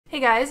Hey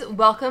guys,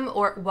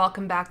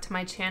 welcome back to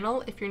my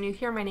channel. If you're new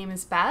here, my name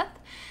is Beth.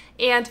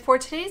 And for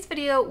today's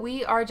video,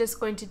 we are just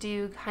going to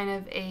do kind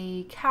of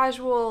a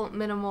casual,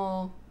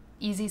 minimal,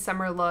 easy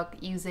summer look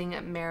using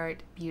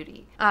Merit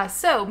Beauty.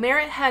 So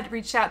Merit had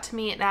reached out to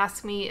me and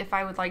asked me if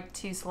I would like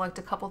to select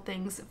a couple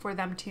things for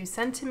them to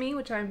send to me,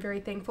 which I'm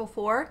very thankful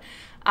for.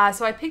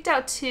 So I picked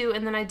out two,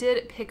 and then I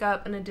did pick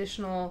up an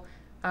additional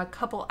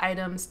couple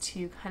items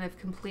to kind of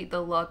complete the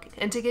look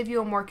and to give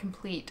you a more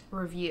complete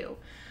review.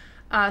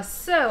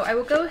 So I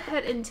will go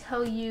ahead and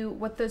tell you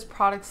what those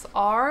products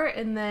are,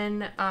 and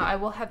then I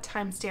will have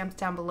timestamps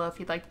down below if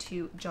you'd like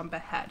to jump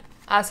ahead.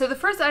 So the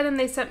first item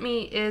they sent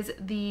me is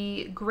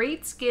the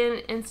Great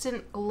Skin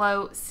Instant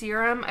Glow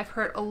Serum. I've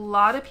heard a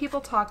lot of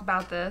people talk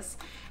about this,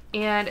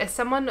 and as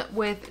someone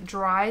with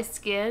dry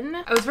skin,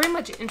 I was very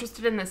much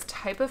interested in this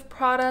type of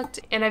product,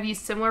 and I've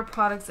used similar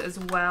products as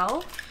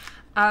well,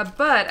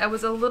 but I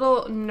was a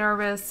little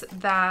nervous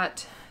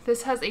that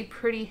this has a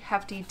pretty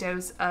hefty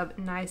dose of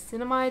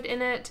niacinamide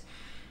in it,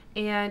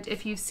 and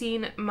if you've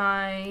seen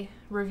my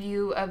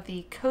review of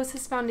the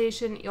Kosas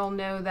foundation, you'll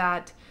know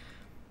that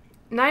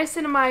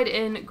niacinamide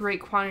in great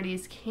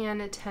quantities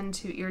can tend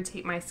to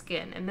irritate my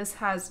skin, and this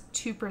has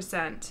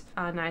 2%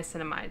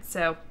 niacinamide,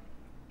 so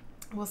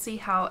we'll see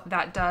how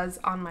that does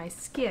on my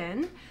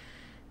skin.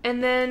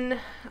 And then,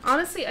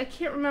 honestly, I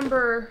can't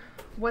remember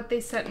what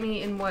they sent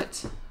me and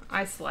what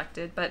I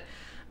selected, but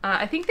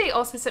I think they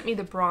also sent me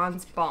the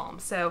Bronze Balm.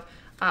 So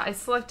I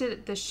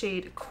selected the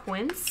shade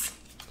Quince,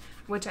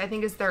 which I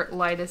think is their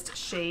lightest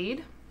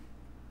shade.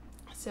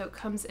 So it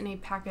comes in a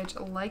package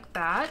like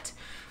that.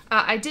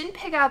 I didn't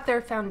pick out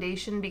their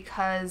foundation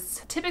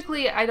because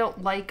typically I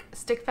don't like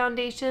stick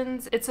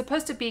foundations. It's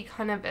supposed to be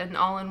kind of an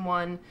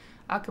all-in-one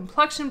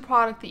complexion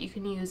product that you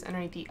can use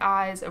underneath the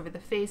eyes, over the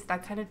face,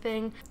 that kind of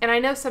thing. And I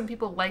know some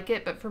people like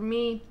it, but for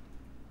me,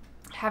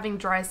 having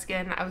dry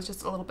skin, I was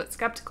just a little bit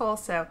skeptical,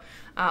 so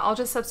I'll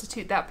just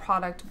substitute that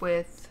product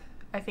with,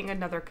 I think,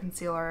 another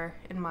concealer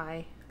in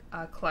my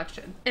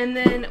collection. And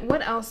then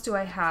what else do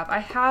I have? I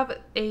have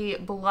a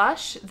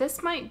blush.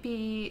 This might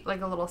be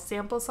like a little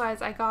sample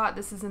size I got.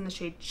 This is in the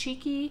shade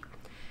Cheeky,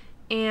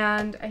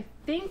 and I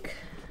think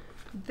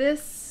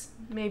this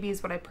maybe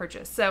is what I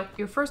purchased. So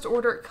your first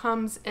order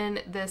comes in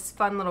this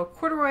fun little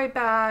corduroy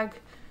bag,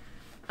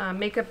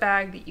 makeup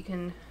bag that you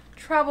can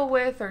travel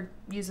with or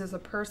use as a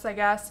purse, I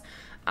guess.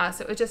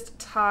 So it just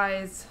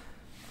ties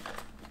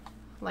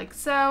like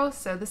so.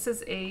 So this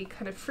is a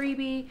kind of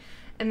freebie,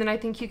 and then I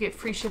think you get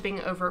free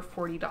shipping over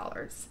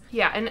 $40.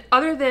 Yeah, and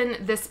other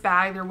than this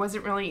bag, there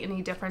wasn't really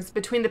any difference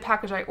between the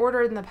package I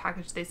ordered and the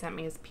package they sent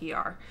me as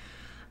PR.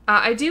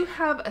 I do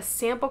have a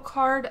sample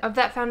card of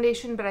that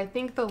foundation, but I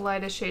think the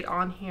lightest shade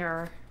on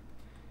here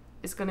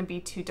is going to be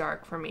too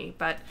dark for me.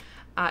 But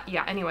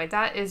yeah, anyway,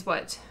 that is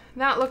what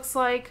that looks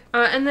like.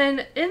 And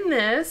then in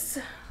this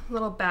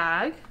little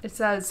bag, it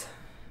says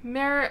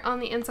Merit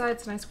on the inside.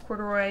 It's a nice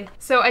corduroy.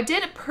 So I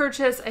did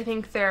purchase, I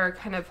think, their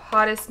kind of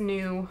hottest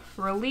new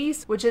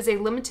release, which is a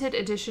limited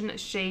edition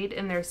shade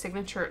in their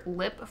signature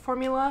lip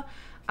formula.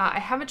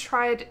 I haven't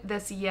tried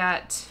this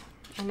yet.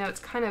 I know it's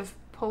kind of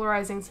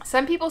polarizing.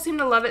 Some people seem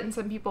to love it and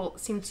some people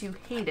seem to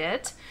hate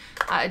it.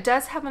 It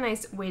does have a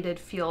nice weighted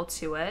feel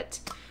to it.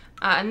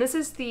 And this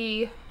is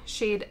the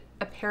shade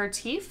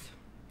Aperitif.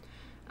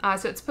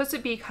 So it's supposed to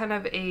be kind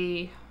of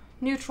a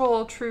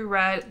neutral, true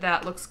red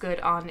that looks good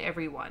on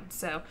everyone.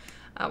 So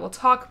we'll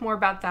talk more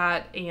about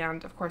that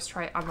and, of course,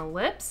 try it on the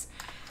lips.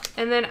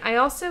 And then I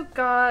also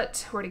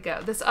got, where'd it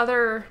go? This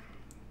other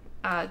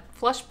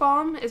Flush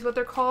Balm is what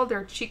they're called.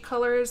 They're cheek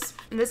colors.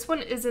 And this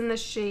one is in the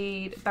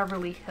shade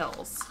Beverly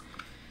Hills.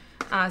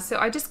 So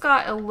I just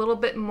got a little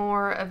bit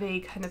more of a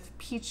kind of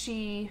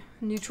peachy,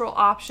 neutral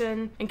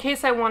option in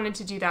case I wanted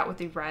to do that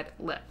with a red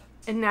lip.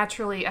 And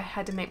naturally, I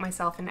had to make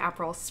myself an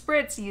Aperol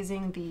Spritz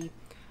using the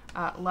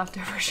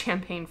leftover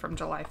champagne from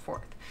July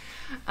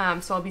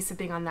 4th. So I'll be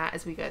sipping on that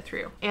as we go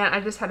through. And I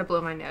just had to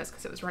blow my nose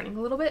because it was running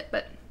a little bit,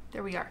 but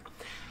there we are.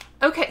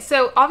 Okay,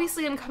 so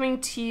obviously I'm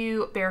coming to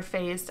you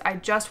barefaced. I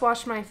just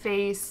washed my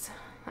face,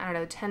 I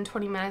don't know,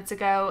 10-20 minutes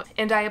ago,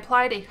 and I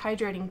applied a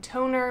hydrating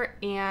toner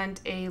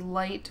and a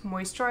light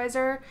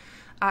moisturizer.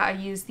 I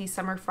used the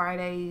Summer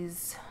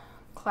Fridays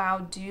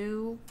Cloud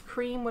Dew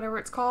cream, whatever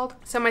it's called.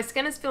 So my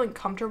skin is feeling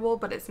comfortable,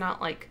 but it's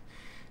not like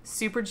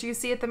super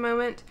juicy at the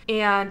moment.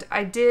 And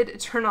I did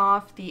turn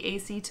off the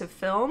AC to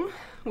film,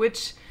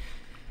 which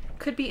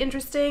could be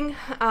interesting.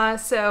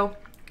 So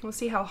we'll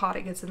see how hot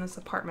it gets in this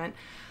apartment.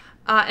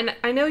 And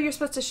I know you're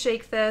supposed to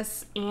shake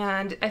this,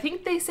 and I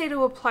think they say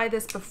to apply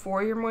this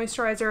before your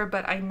moisturizer,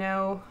 but I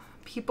know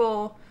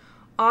people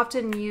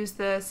often use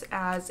this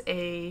as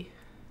a,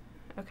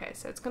 okay,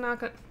 so it's not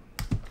gonna,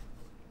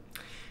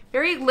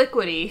 very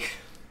liquidy.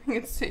 You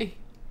can see.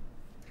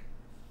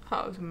 Oh,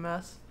 it was a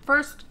mess.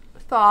 First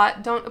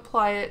thought, don't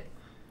apply it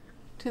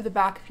to the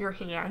back of your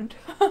hand.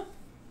 I'm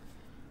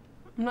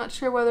not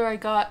sure whether I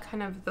got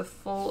kind of the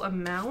full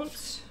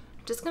amount.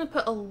 I'm just gonna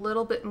put a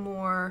little bit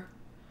more,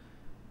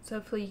 so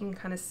hopefully you can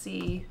kind of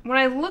see. When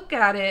I look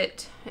at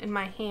it in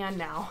my hand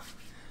now,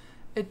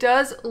 it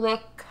does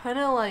look kind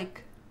of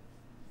like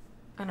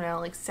I don't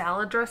know, like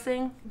salad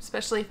dressing,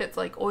 especially if it's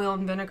like oil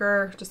and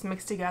vinegar just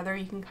mixed together.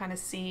 You can kind of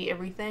see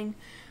everything.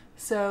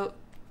 So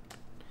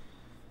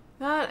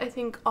that I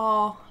think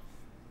all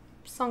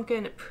sunk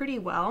in pretty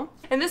well.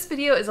 And this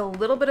video is a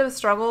little bit of a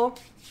struggle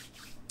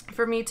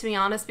for me, to be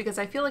honest, because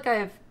I feel like I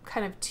have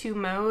kind of two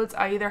modes.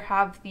 I either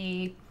have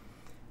the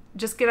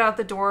just get out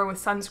the door with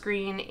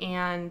sunscreen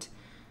and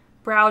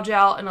brow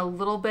gel and a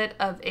little bit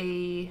of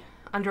a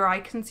under eye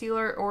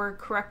concealer or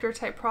corrector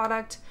type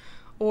product,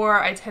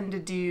 or I tend to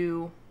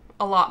do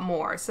a lot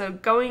more. So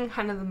going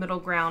kind of the middle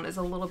ground is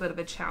a little bit of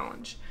a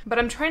challenge, but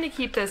I'm trying to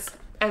keep this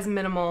as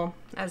minimal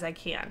as I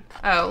can.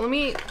 Oh, let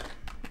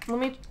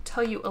me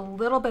tell you a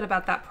little bit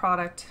about that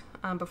product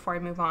before I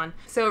move on.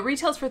 So it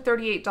retails for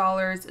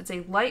 $38. It's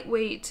a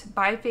lightweight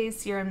bi-phase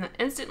serum that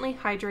instantly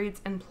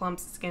hydrates and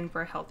plumps skin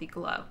for a healthy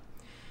glow.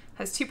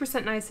 Has 2%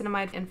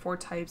 niacinamide and 4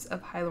 types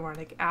of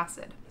hyaluronic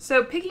acid.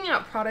 So picking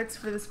out products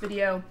for this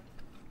video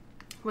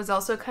was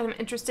also kind of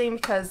interesting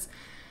because,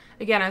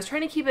 again, I was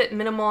trying to keep it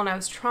minimal and I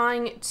was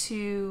trying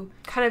to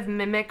kind of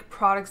mimic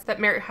products that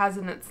Merit has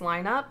in its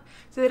lineup.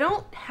 So they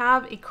don't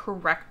have a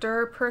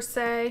corrector per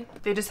se.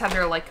 They just have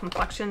their like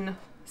complexion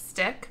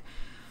stick.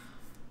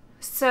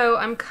 So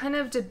I'm kind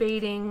of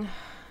debating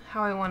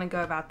how I want to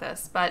go about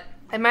this, but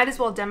I might as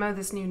well demo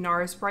this new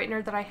NARS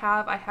Brightener that I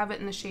have. I have it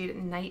in the shade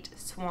Night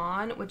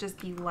Swan, which is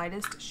the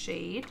lightest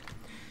shade.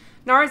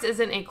 NARS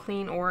isn't a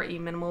clean or a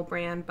minimal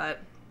brand,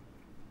 but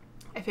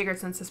I figured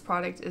since this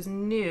product is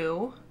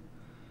new,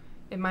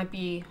 it might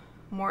be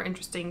more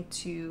interesting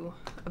to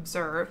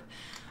observe.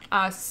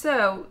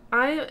 So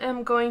I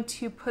am going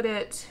to put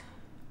it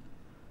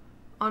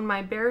on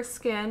my bare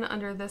skin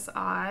under this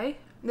eye.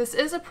 This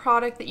is a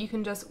product that you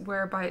can just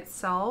wear by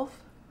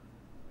itself,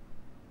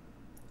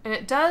 and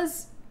it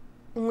does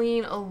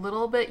lean a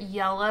little bit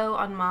yellow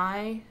on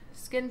my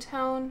skin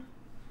tone.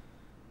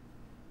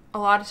 A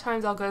lot of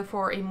times I'll go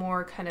for a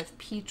more kind of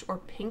peach or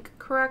pink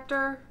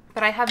corrector,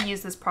 but I have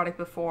used this product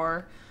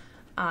before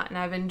and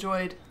I've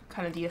enjoyed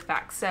kind of the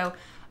effects. So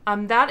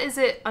that is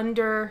it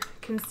under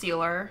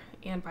concealer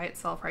and by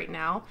itself right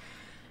now.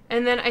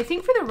 And then I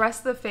think for the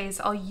rest of the face,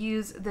 I'll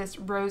use this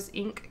Rose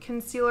Ink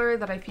concealer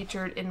that I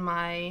featured in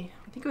my,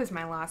 I think it was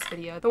my last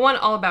video, the one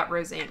all about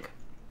Rose Ink.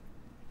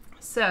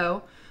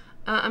 So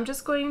I'm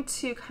just going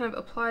to kind of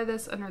apply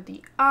this under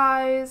the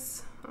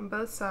eyes on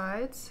both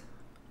sides.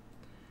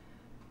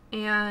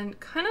 And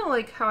kind of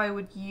like how I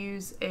would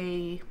use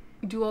a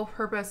dual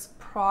purpose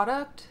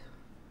product,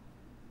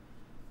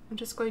 I'm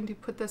just going to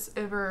put this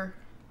over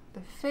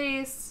the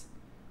face.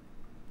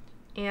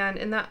 And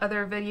in that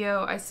other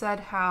video, I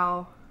said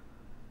how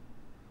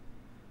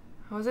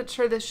I wasn't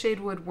sure this shade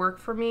would work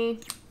for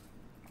me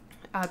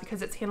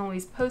because it's Hannah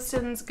Louise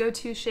Poston's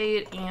go-to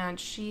shade, and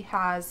she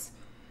has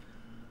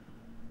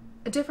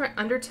a different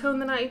undertone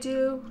than I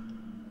do,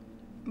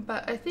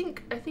 but I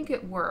think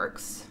it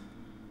works.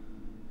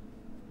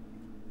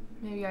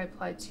 Maybe I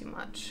applied too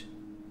much.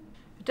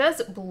 It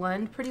does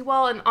blend pretty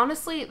well, and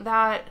honestly,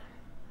 that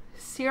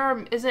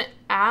serum isn't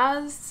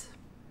as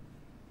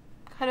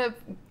kind of,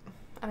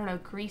 I don't know,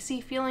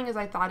 greasy feeling as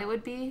I thought it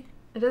would be.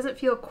 It doesn't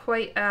feel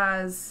quite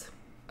as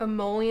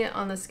emollient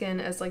on the skin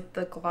as like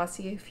the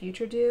Glossier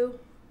Future do,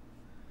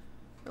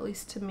 at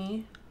least to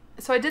me.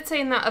 So I did say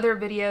in that other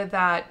video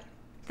that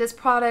this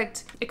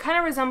product, it kind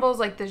of resembles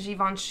like the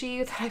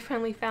Givenchy that I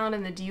finally found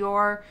in the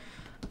Dior,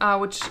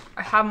 which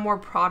have more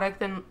product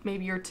than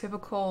maybe your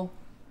typical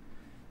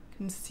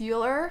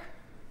concealer.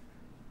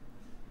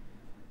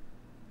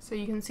 So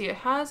you can see it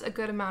has a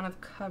good amount of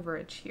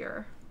coverage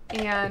here.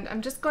 And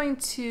I'm just going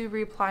to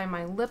reapply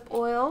my lip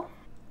oil.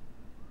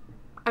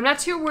 I'm not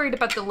too worried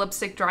about the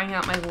lipstick drying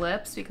out my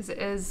lips because it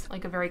is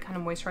like a very kind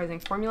of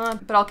moisturizing formula,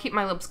 but I'll keep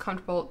my lips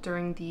comfortable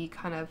during the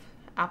kind of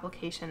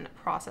application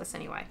process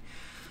anyway.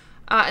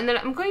 And then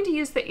I'm going to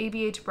use the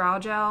ABH Brow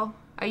Gel.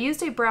 I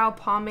used a brow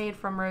pomade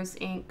from Rose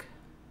Ink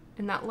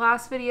in that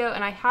last video,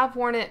 and I have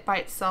worn it by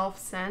itself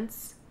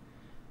since.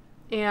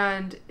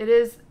 And it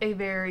is a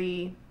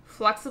very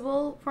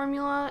flexible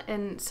formula,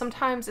 and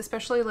sometimes,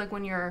 especially like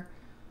when you're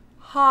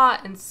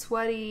hot and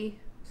sweaty,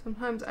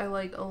 sometimes I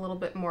like a little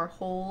bit more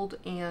hold,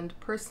 and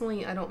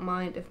personally I don't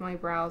mind if my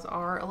brows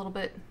are a little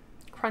bit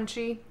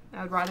crunchy.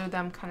 I would rather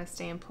them kind of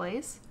stay in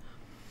place.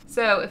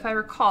 So if I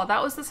recall,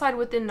 that was the side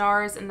with the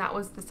NARS and that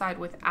was the side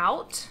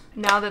without.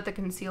 Now that the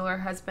concealer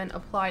has been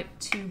applied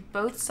to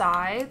both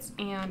sides,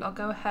 and I'll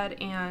go ahead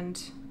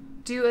and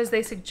do as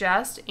they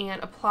suggest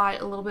and apply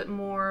a little bit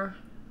more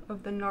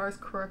of the NARS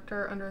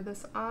corrector under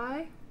this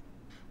eye.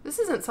 This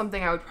isn't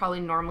something I would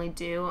probably normally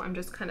do. I'm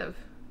just kind of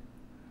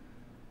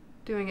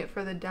doing it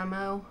for the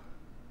demo.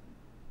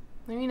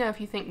 Let me know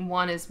if you think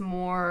one is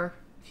more,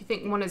 if you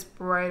think one is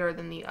brighter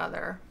than the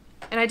other.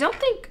 And I don't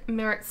think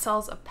Merit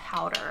sells a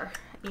powder,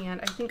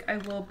 and I think I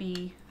will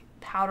be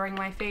powdering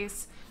my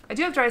face. I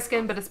do have dry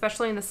skin, but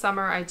especially in the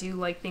summer, I do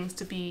like things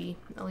to be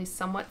at least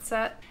somewhat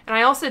set. And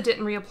I also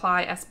didn't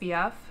reapply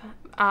SPF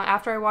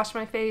after I washed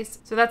my face,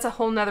 so that's a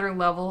whole nother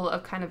level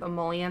of kind of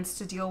emollients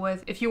to deal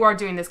with if you are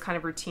doing this kind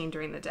of routine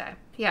during the day.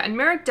 Yeah, and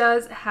Merit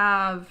does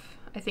have,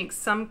 I think,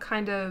 some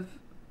kind of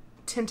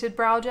tinted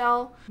brow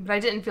gel, but I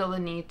didn't feel the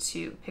need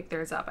to pick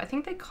theirs up. I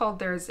think they called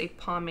theirs a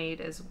pomade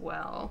as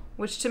well,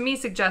 which to me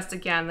suggests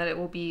again that it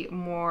will be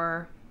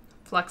more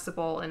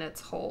flexible in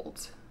its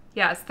hold.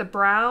 Yeah, it's the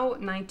Brow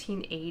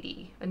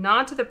 1980. A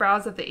nod to the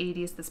brows of the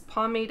 80s, this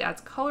pomade adds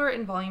color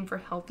and volume for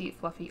healthy,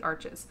 fluffy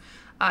arches.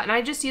 And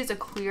I just used a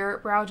clear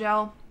brow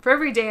gel. For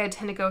every day, I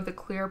tend to go with a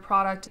clear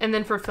product. And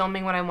then for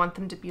filming, when I want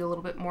them to be a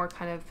little bit more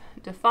kind of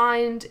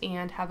defined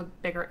and have a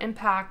bigger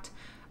impact,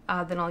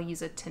 then I'll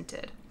use a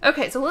tinted.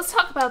 Okay, so let's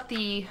talk about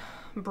the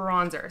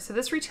bronzer. So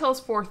this retails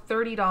for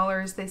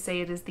 $30. They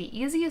say it is the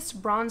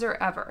easiest bronzer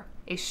ever.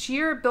 A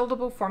sheer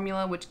buildable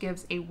formula which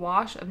gives a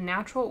wash of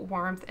natural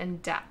warmth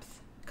and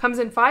depth. Comes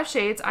in 5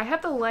 shades. I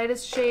have the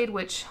lightest shade,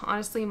 which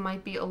honestly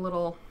might be a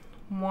little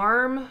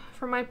warm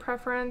for my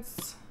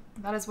preference.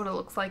 That is what it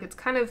looks like. It's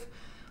kind of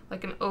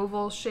like an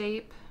oval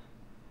shape.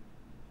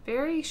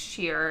 Very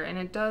sheer, and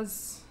it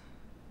does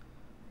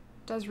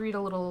read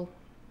a little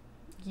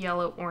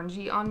yellow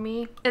orangey on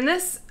me. And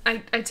this I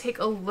take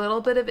a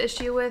little bit of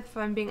issue with, if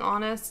I'm being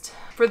honest.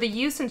 For the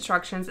use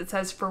instructions, it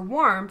says for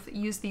warmth,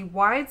 use the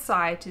wide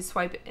side to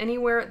swipe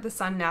anywhere the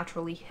sun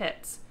naturally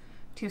hits.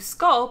 To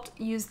sculpt,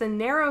 use the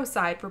narrow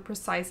side for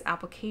precise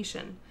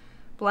application.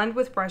 Blend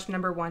with brush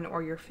number 1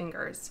 or your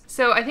fingers.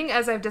 So I think,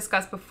 as I've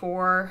discussed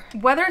before,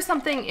 whether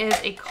something is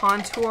a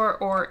contour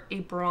or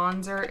a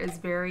bronzer is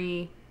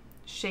very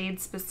shade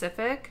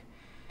specific.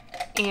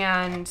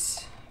 And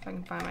if I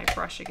can find my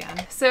brush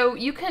again. So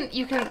you can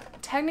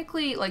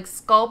technically like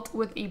sculpt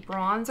with a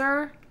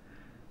bronzer,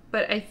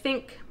 but I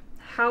think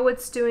how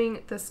it's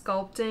doing the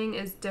sculpting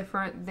is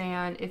different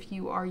than if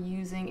you are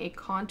using a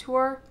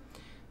contour.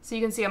 So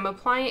you can see I'm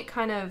applying it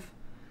kind of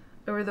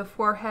over the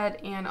forehead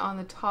and on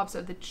the tops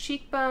of the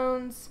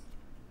cheekbones.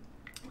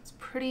 It's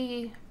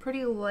pretty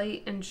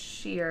light and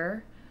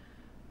sheer.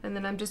 And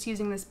then I'm just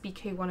using this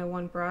BK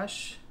 101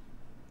 brush.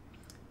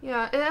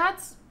 Yeah, it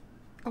adds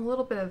a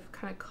little bit of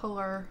kind of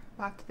color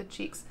back to the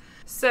cheeks.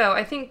 So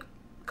I think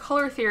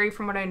color theory,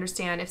 from what I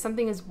understand, if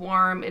something is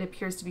warm, it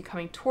appears to be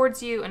coming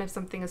towards you, and if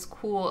something is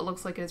cool, it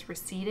looks like it is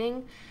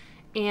receding.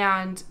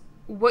 And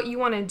what you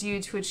want to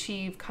do to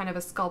achieve kind of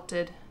a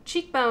sculpted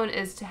cheekbone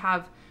is to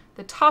have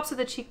the tops of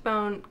the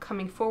cheekbone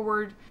coming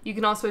forward. You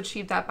can also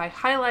achieve that by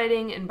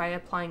highlighting and by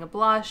applying a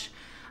blush.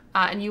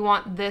 And you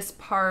want this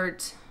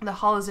part, the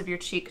hollows of your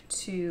cheek,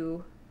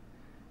 to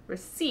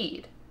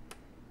recede.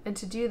 And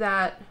to do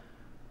that,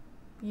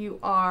 you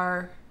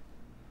are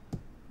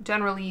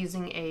generally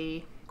using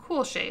a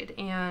cool shade.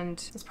 And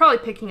it's probably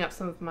picking up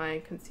some of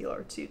my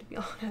concealer too, to be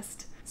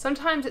honest.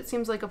 Sometimes it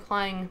seems like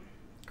applying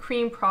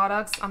cream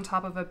products on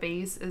top of a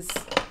base is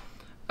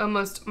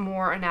almost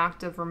more an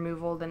act of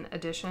removal than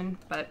addition,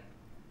 but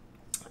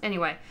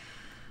anyway,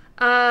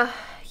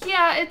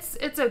 yeah,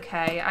 it's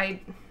okay.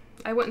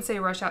 I wouldn't say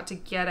rush out to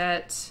get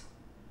it.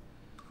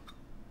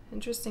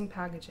 Interesting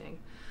packaging.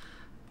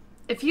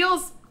 It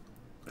feels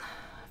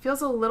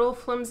a little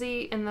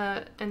flimsy in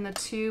the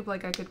tube,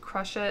 like I could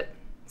crush it.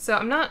 So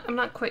I'm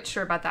not quite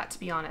sure about that, to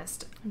be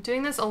honest. I'm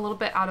doing this a little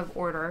bit out of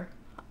order.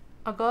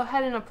 I'll go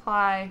ahead and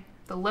apply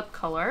the lip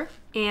color,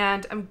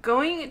 and I'm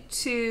going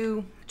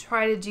to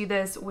try to do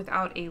this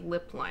without a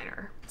lip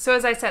liner. So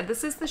as I said,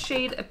 this is the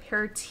shade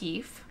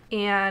Aperitif,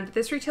 and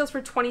this retails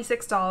for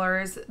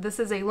 $26. This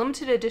is a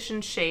limited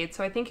edition shade,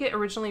 so I think it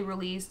originally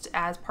released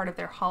as part of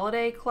their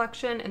holiday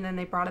collection, and then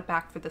they brought it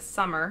back for the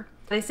summer.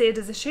 They say it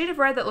is a shade of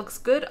red that looks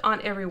good on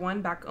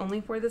everyone, back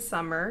only for the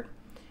summer.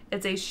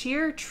 It's a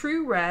sheer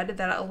true red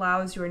that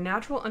allows your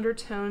natural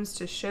undertones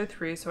to show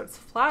through, so it's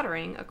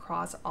flattering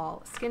across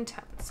all skin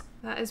tones.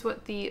 That is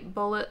what the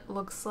bullet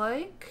looks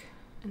like,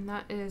 and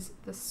that is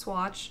the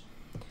swatch.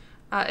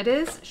 It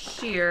is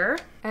sheer,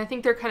 and I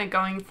think they're kind of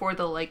going for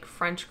the like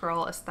French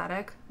girl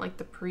aesthetic, like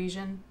the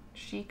Parisian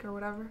chic or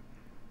whatever.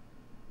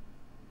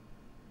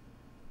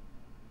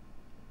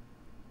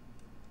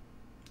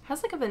 It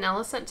has like a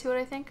vanilla scent to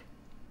it, I think.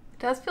 It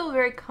does feel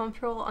very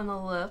comfortable on the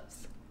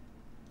lips.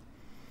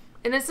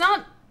 And it's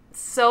not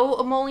so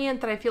emollient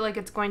that I feel like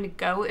it's going to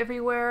go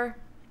everywhere,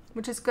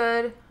 which is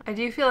good. I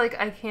do feel like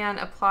I can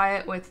apply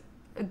it with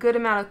a good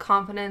amount of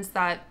confidence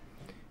that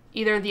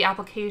either the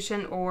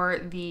application or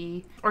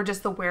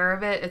just the wear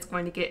of it, it's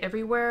going to get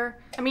everywhere.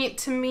 I mean,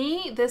 to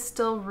me, this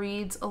still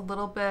reads a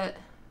little bit,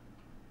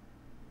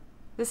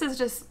 this is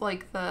just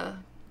like the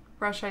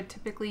brush I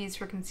typically use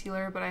for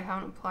concealer, but I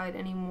haven't applied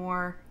any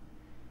more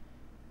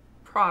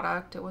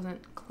product. It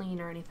wasn't clean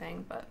or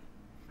anything, but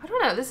I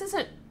don't know. This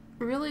isn't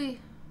really,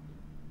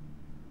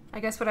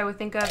 I guess, what I would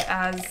think of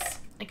as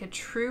like a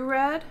true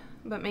red,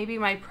 but maybe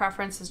my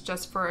preference is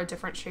just for a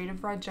different shade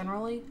of red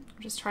generally.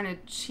 I'm just trying to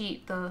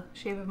cheat the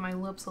shape of my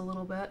lips a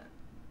little bit.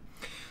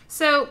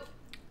 So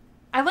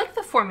I like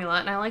the formula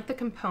and I like the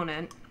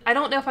component. I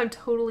don't know if I'm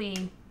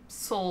totally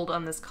sold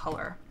on this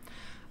color,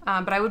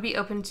 but I would be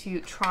open to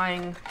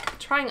trying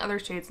other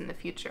shades in the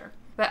future.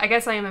 But I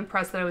guess I am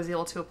impressed that I was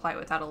able to apply it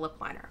without a lip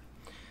liner.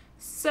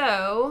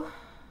 So,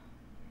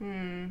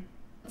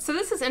 So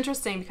this is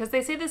interesting because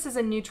they say this is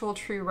a neutral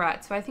true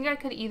red. So I think I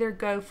could either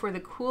go for the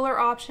cooler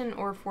option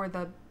or for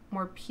the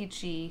more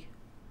peachy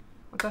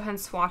I'll go ahead and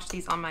swatch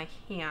these on my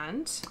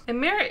hand. And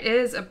Merit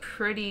is a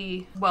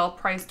pretty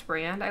well-priced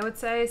brand, I would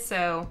say.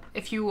 So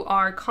if you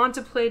are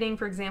contemplating,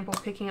 for example,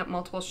 picking up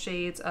multiple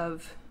shades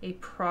of a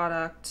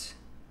product,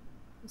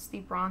 it's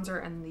the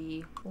bronzer and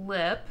the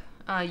lip,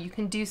 you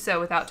can do so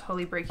without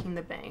totally breaking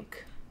the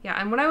bank. Yeah,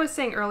 and what I was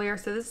saying earlier,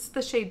 so this is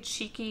the shade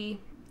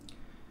Cheeky.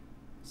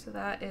 So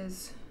that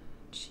is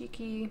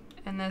Cheeky,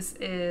 and this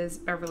is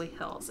Beverly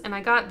Hills. And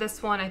I got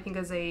this one, I think,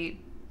 as a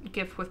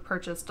gift with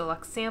purchase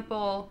deluxe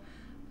sample,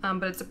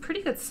 but it's a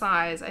pretty good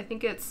size. I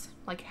think it's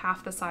like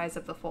half the size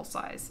of the full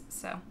size.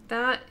 So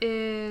that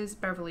is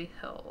Beverly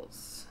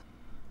Hills.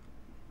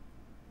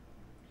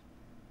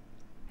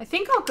 I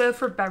think I'll go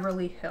for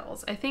Beverly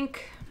Hills. I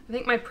think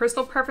my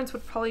personal preference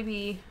would probably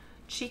be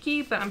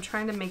Cheeky, but I'm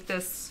trying to make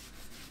this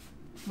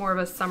more of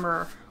a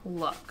summer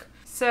look.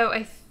 So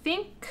I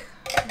think,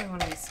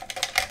 one of these.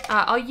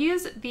 I'll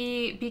use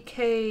the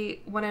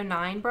BK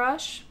 109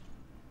 brush,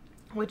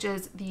 which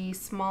is the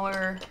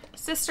smaller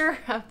sister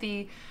of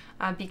the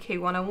BK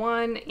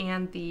 101,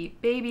 and the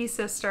baby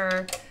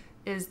sister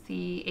is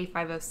the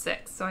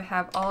A506. So I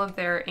have all of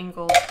their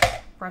angled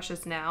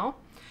brushes now.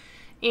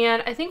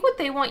 And I think what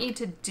they want you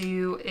to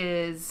do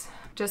is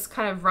just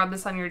kind of rub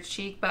this on your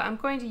cheek, but I'm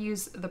going to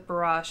use the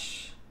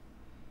brush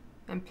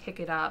and pick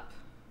it up.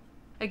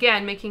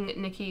 Again, making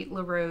Nikki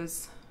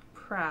LaRose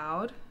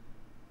proud.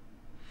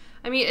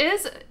 I mean,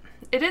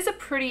 it is a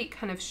pretty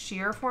kind of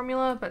sheer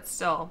formula, but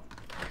still,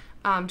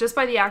 just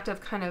by the act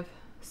of kind of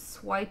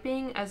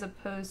swiping as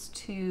opposed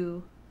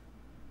to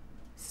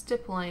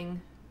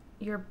stippling,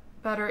 you're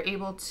better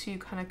able to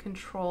kind of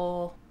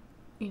control,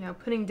 you know,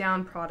 putting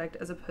down product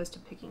as opposed to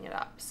picking it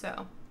up.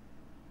 So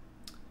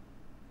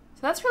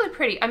that's really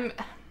pretty. I'm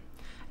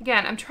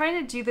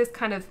trying to do this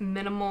kind of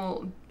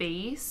minimal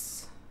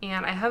base,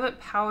 and I haven't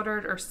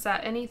powdered or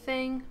set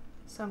anything.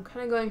 So I'm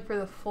kind of going for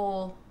the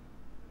full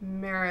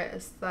Merit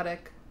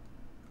aesthetic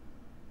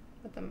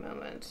at the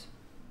moment.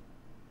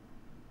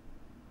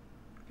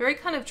 Very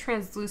kind of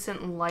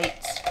translucent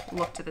light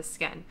look to the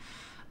skin.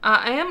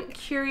 I am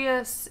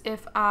curious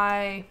if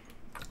I'll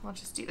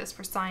just do this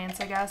for science,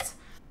 I guess.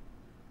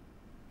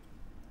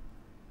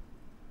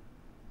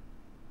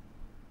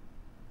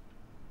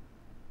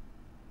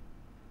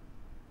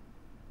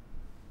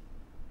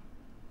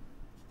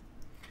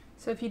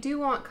 So if you do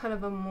want kind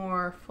of a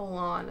more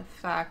full-on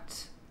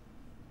effect,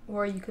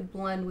 or you could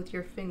blend with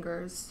your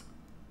fingers,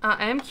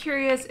 I am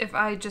curious if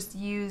I just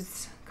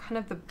use kind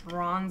of the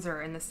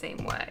bronzer in the same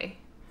way.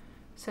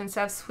 So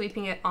instead of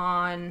sweeping it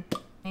on,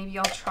 maybe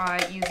I'll try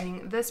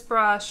using this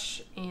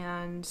brush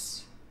and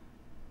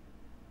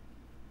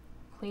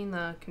clean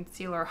the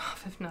concealer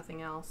off if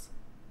nothing else.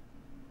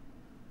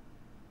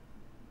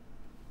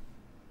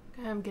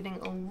 I'm getting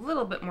a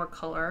little bit more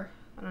color.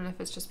 I don't know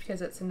if it's just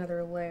because it's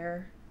another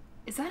layer.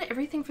 Is that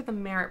everything for the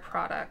Merit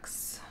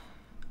products?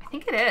 I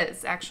think it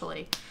is,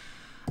 actually.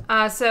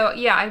 So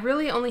yeah, I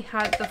really only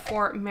had the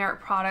 4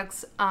 Merit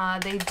products.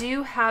 They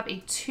do have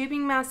a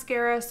tubing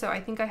mascara, so I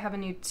think I have a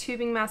new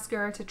tubing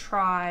mascara to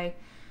try.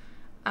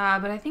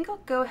 But I think I'll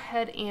go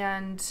ahead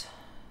and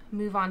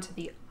move on to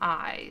the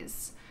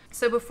eyes.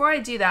 So before I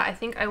do that, I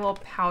think I will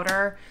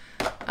powder.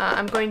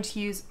 I'm going to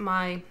use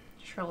my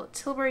Charlotte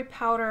Tilbury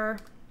powder.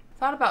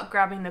 Thought about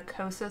grabbing the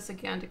Kosas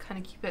again to kind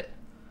of keep it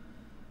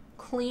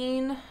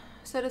clean,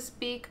 so to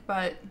speak,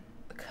 but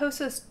the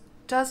Kosas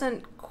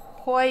doesn't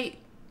quite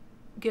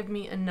give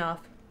me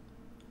enough,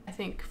 I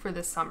think, for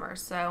this summer.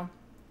 So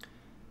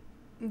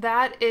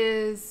that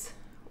is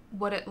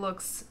what it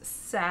looks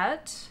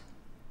set.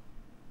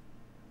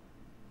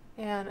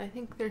 And I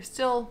think there's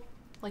still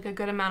like a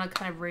good amount of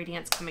kind of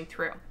radiance coming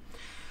through.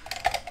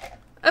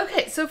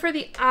 Okay, so for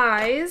the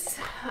eyes,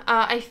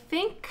 I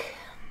think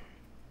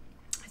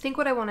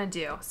what I want to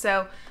do.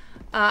 So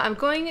I'm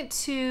going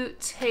to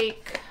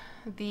take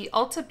the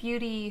Ulta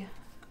Beauty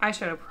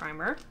eyeshadow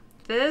primer.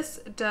 This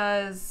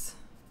does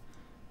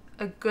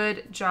a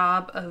good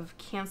job of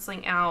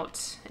canceling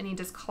out any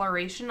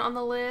discoloration on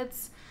the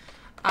lids.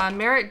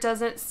 Merit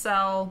doesn't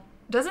sell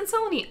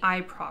any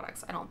eye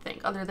products, I don't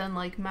think, other than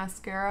like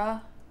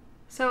mascara.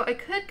 So I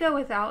could go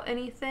without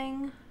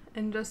anything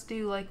and just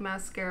do like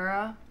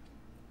mascara,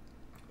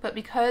 but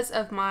because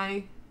of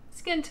my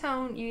skin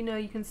tone, you know,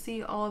 you can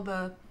see all of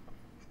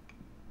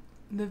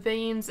the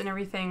veins and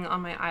everything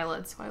on my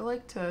eyelids. So I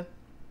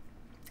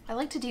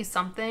like to do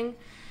something.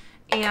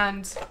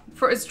 And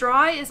for as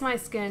dry as my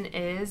skin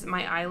is,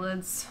 my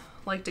eyelids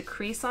like to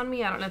crease on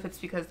me. I don't know if it's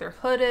because they're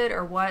hooded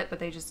or what, but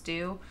they just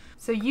do.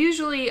 So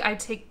usually I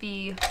take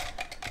the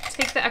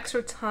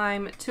extra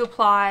time to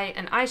apply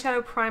an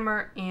eyeshadow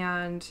primer,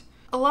 and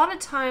a lot of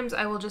times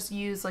I will just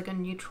use like a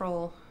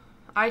neutral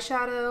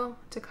eyeshadow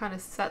to kind of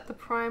set the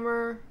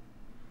primer,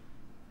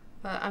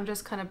 but I'm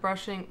just kind of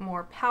brushing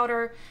more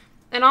powder.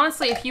 And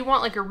honestly, if you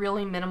want like a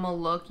really minimal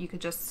look, you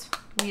could just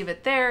leave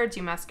it there,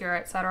 do mascara,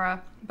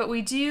 etc. But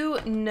we do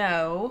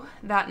know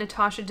that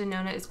Natasha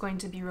Denona is going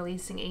to be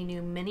releasing a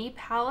new mini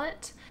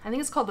palette. I think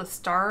it's called the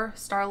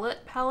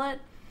Starlette palette.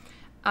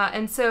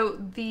 And so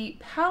the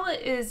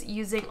palette is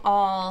using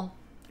all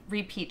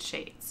repeat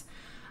shades.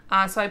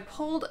 So I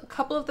pulled a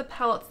couple of the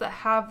palettes that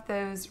have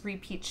those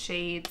repeat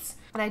shades,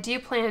 and I do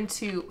plan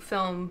to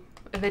film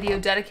a video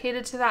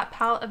dedicated to that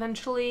palette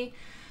eventually,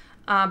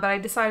 but I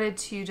decided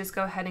to just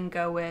go ahead and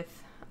go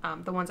with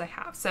the ones I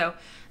have. So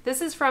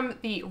this is from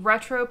the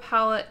Retro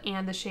palette,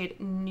 and the shade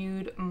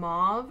Nude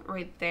Mauve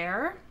right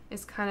there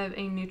is kind of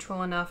a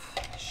neutral enough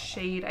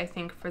shade, I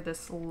think, for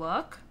this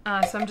look.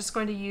 So I'm just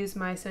going to use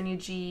my Sonia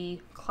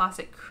G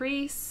Classic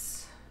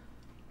Crease,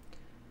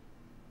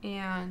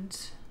 and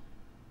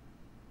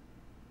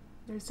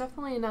there's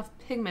definitely enough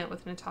pigment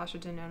with Natasha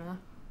Denona.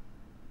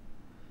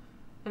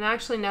 And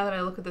actually, now that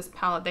I look at this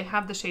palette, they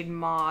have the shade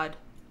Mod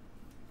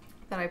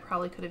that I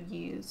probably could have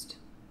used.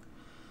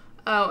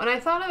 Oh, and I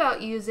thought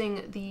about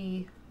using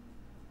the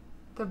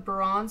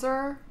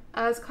bronzer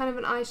as kind of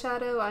an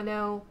eyeshadow. I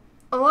know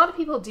a lot of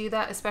people do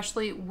that,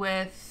 especially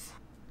with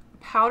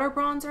powder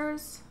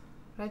bronzers.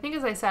 But I think,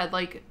 as I said,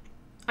 like,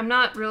 I'm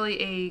not really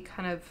a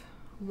kind of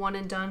one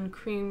and done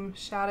cream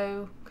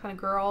shadow kind of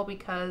girl,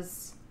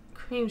 because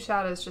cream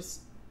shadows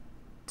just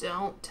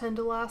don't tend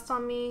to last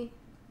on me,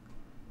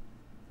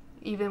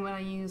 even when I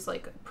use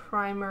like a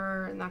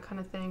primer and that kind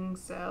of thing.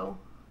 So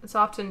it's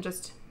often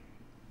just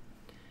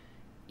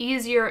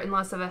easier and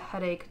less of a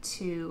headache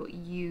to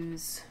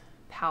use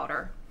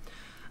powder.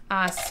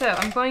 So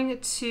I'm going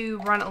to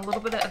run a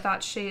little bit of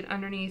that shade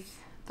underneath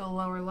the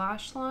lower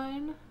lash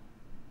line.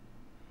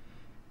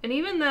 And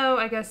even though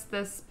I guess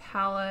this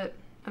palette,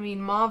 I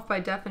mean, mauve by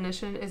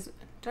definition is,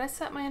 did I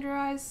set my under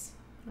eyes?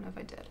 I don't know if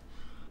I did.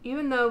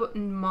 Even though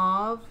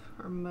mauve,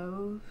 or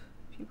mauve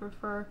if you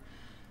prefer,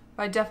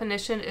 by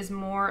definition is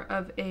more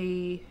of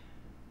a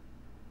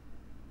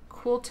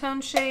cool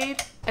tone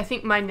shade, I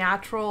think my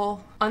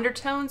natural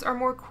undertones are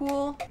more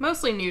cool.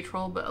 Mostly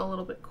neutral, but a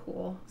little bit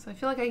cool. So I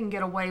feel like I can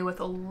get away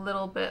with a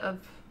little bit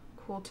of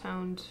cool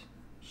toned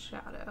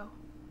shadow.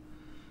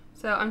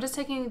 So I'm just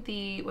taking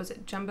the, was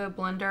it Jumbo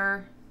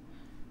Blender,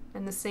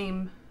 and the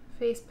same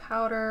face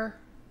powder,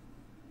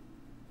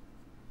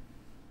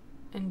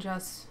 and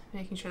just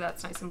making sure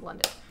that's nice and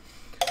blended.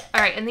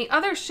 All right, and the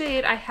other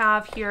shade I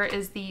have here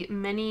is the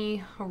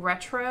Mini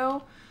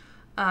Retro.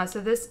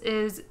 So this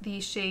is the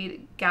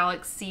shade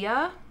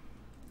Galaxia,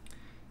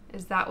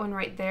 is that one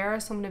right there.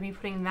 So I'm gonna be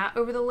putting that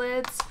over the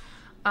lids.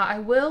 I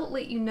will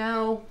let you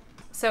know,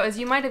 so as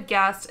you might have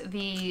guessed,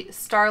 the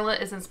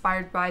Starlette is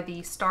inspired by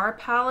the Star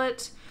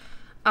palette,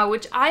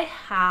 which I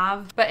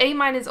have, but A,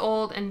 mine is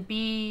old, and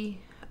B,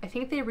 I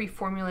think they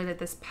reformulated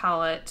this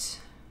palette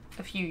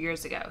a few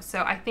years ago.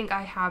 So I think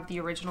I have the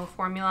original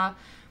formula.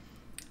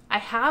 I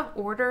have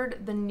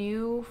ordered the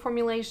new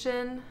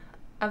formulation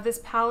of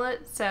this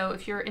palette, so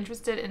if you're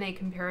interested in a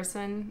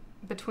comparison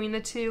between the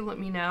two, let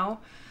me know.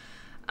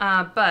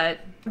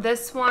 But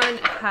this one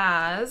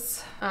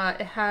has,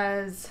 it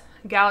has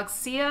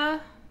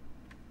Galaxia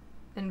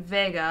and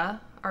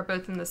Vega are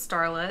both in the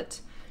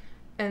Starlette,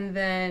 and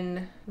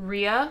then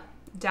Rhea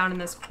down in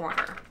this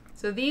corner.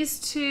 So these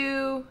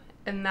two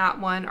and that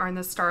one are in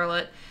the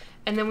Starlette.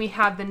 And then we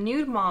have the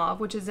Nude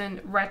Mauve, which is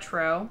in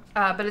Retro,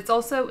 but it's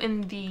also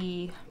in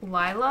the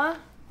Lila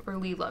or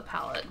Lila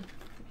palette.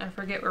 I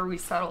forget where we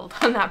settled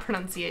on that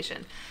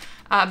pronunciation.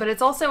 But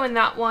it's also in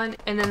that one.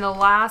 And then the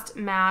last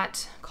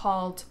matte,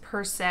 called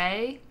Per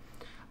Se,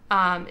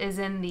 is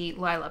in the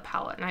Lila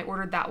palette. And I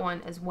ordered that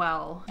one as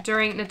well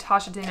during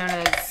Natasha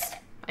Denona's,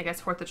 I guess,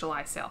 4th of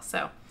July sale.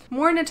 So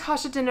more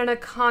Natasha Denona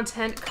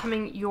content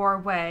coming your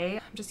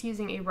way. I'm just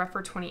using a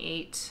Rephr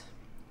 28.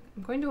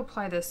 I'm going to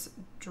apply this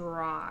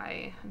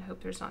dry and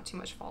hope there's not too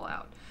much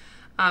fallout.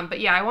 But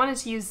yeah, I wanted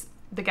to use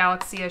the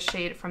Galaxia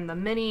shade from the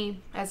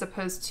Mini as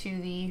opposed to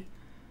the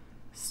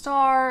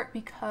Star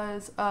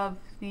because of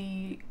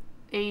the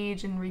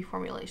age and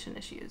reformulation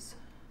issues.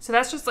 So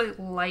that's just a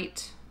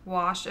light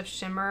wash of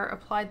shimmer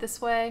applied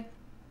this way.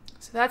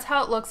 So that's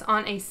how it looks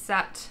on a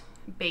set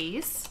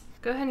base.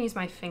 Go ahead and use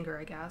my finger,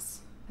 I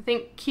guess. I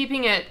think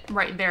keeping it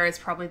right there is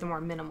probably the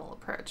more minimal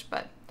approach,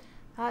 but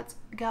that's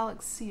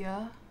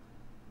Galaxia.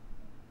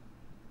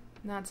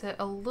 And that's it,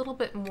 a little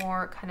bit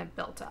more kind of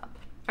built up.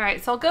 All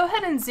right, so I'll go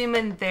ahead and zoom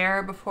in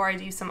there before I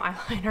do some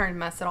eyeliner and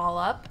mess it all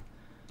up.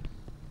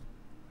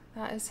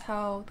 That is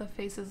how the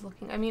face is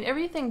looking. I mean,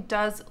 everything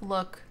does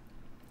look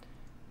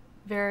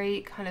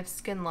very kind of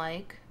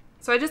skin-like.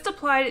 So I just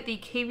applied the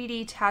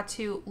KVD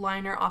Tattoo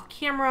liner off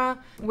camera.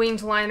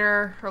 Winged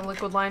liner or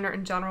liquid liner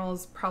in general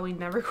is probably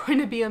never going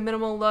to be a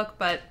minimal look,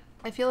 but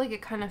I feel like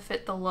it kind of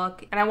fit the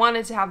look. And I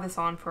wanted to have this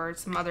on for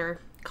some other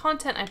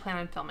content I plan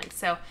on filming.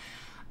 So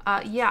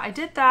yeah, I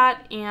did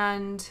that,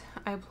 and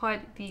I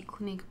applied the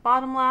Clinique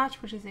Bottom Lash,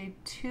 which is a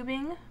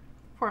tubing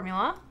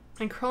formula.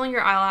 And curling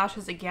your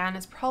eyelashes, again,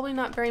 is probably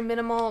not very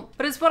minimal,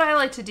 but it's what I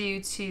like to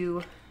do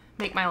to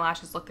make my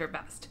lashes look their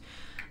best.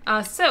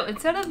 So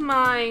instead of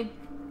my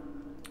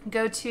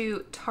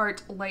go-to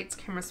Tarte Lights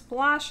Camera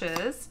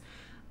Splashes,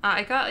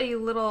 I got a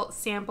little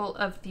sample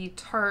of the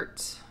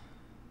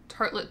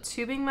Tartelette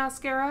Tubing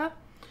Mascara.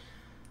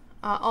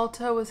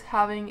 Ulta was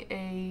having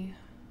a,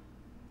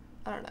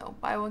 I don't know,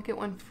 buy one get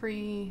one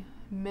free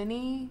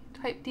mini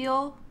type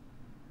deal.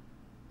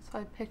 So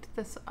I picked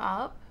this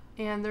up.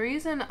 And the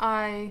reason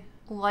I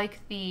like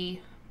the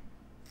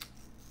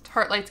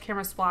Tarte Lights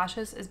Camera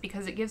Splashes is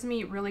because it gives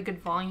me really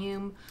good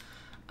volume,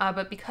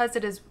 but because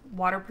it is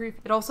waterproof,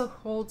 it also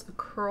holds a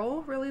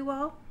curl really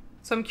well.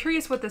 So I'm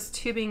curious what this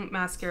tubing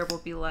mascara will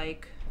be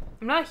like.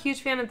 I'm not a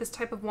huge fan of this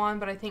type of wand,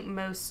 but I think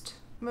most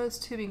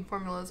tubing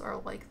formulas are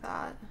like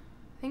that.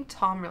 I think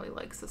Tom really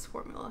likes this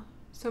formula.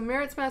 So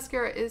Merit's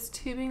mascara is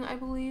tubing, I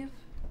believe,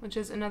 which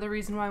is another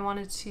reason why I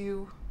wanted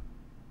to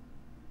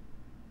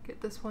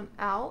get this one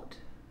out.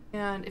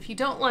 And if you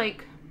don't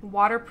like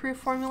waterproof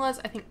formulas,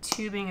 I think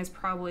tubing is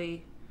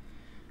probably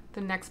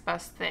the next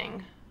best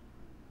thing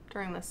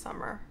during the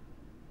summer.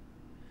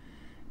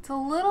 It's a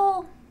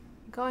little,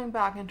 going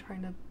back and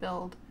trying to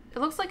build, it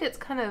looks like it's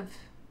kind of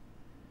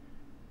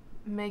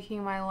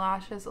making my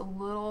lashes a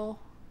little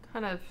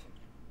kind of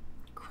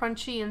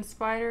crunchy and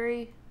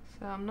spidery.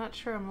 So I'm not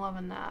sure I'm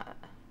loving that.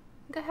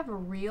 I think I have a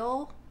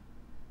reel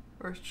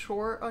or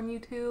short on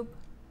YouTube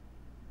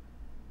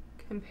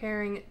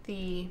comparing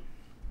the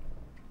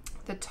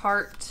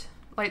Tarte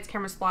Lights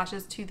Camera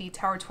Splashes to the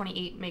Tower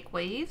 28 Make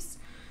Waves.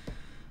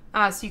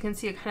 So you can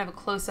see a kind of a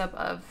close-up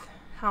of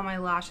how my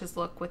lashes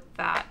look with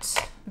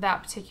that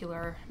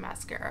particular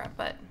mascara.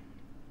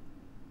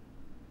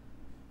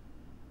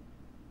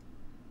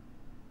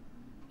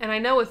 And I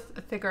know with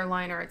a thicker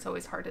liner, it's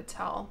always hard to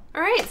tell.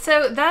 All right,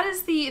 so that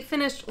is the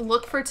finished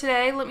look for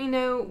today. Let me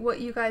know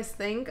what you guys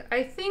think.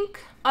 I think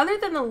other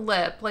than the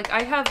lip, like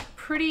I have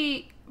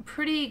pretty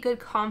good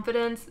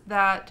confidence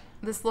that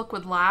this look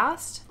would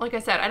last. Like I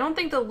said, I don't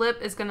think the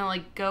lip is gonna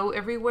like go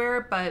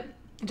everywhere, but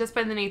just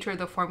by the nature of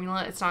the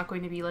formula, it's not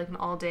going to be like an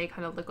all day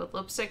kind of liquid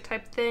lipstick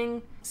type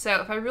thing.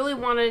 So if I really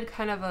wanted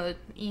kind of an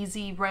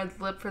easy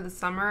red lip for the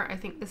summer, I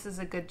think this is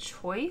a good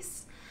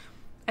choice.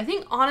 I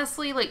think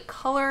honestly, like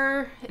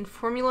color and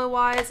formula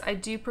wise, I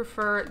do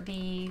prefer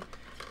the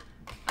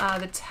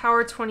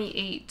Tower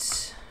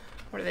 28,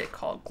 what are they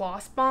called?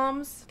 Gloss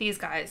Bombs? These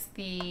guys,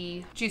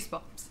 the Juice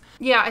Bombs.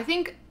 Yeah, I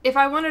think if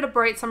I wanted a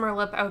bright summer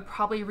lip, I would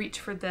probably reach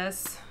for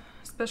this,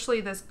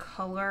 especially this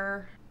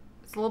color.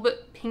 It's a little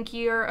bit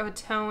pinkier of a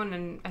tone,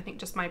 and I think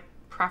just my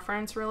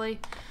preference really.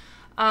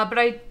 But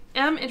I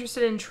am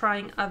interested in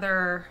trying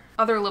other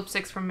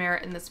lipsticks from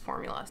Merit in this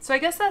formula. So I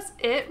guess that's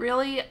it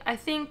really. I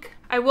think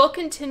I will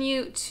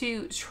continue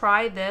to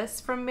try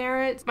this from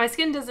Merit. My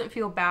skin doesn't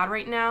feel bad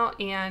right now,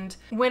 and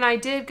when I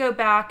did go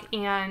back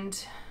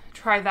and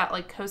try that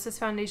like Kosas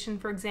foundation,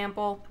 for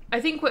example, I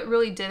think what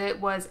really did it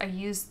was I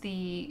used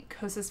the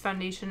Kosas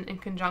foundation in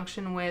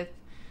conjunction with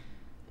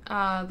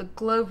the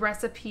Glow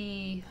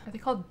Recipe, are they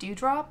called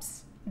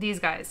Dewdrops? These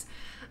guys.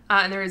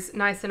 And there's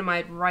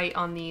niacinamide right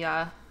on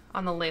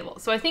the label.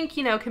 So I think,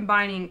 you know,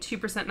 combining 2%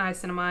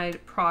 niacinamide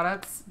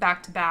products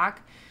back to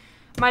back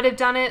might have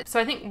done it. So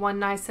I think one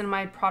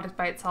niacinamide product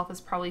by itself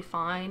is probably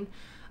fine,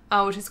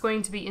 which is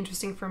going to be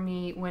interesting for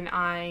me when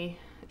I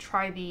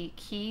try the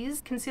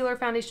Keys concealer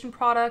foundation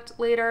product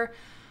later.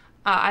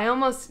 I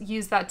almost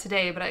used that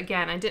today, but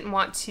again, I didn't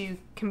want to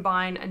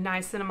combine a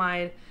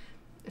niacinamide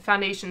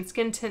foundation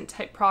skin tint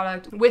type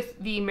product with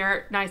the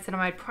Merit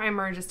niacinamide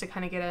primer just to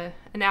kind of get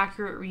an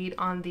accurate read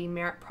on the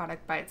Merit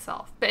product by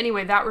itself. But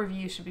anyway, that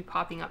review should be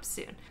popping up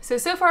soon. So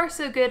far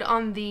so good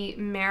on the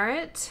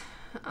Merit.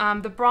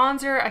 The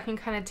bronzer, I can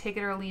kind of take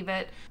it or leave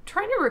it. I'm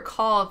trying to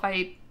recall if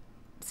I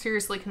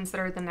seriously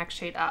considered the next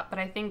shade up, but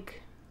I think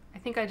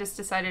I just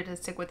decided to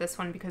stick with this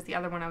one because the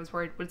other one I was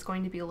worried was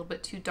going to be a little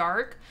bit too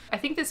dark. I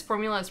think this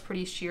formula is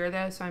pretty sheer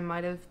though, so I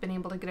might have been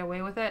able to get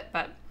away with it,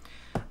 but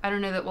I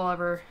don't know that we'll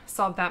ever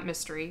solve that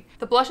mystery.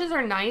 The blushes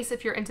are nice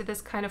if you're into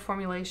this kind of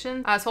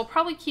formulation, so I'll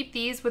probably keep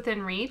these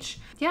within reach.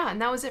 Yeah, and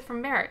that was it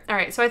from Merit. All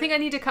right, so I think I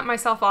need to cut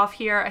myself off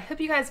here. I hope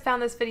you guys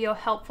found this video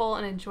helpful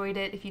and enjoyed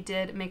it. If you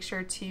did, make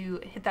sure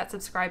to hit that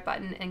subscribe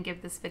button and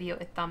give this video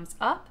a thumbs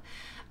up.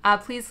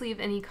 Please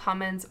leave any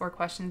comments or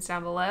questions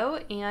down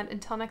below, and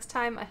until next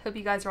time, I hope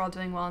you guys are all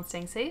doing well and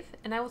staying safe,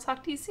 and I will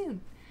talk to you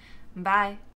soon. Bye.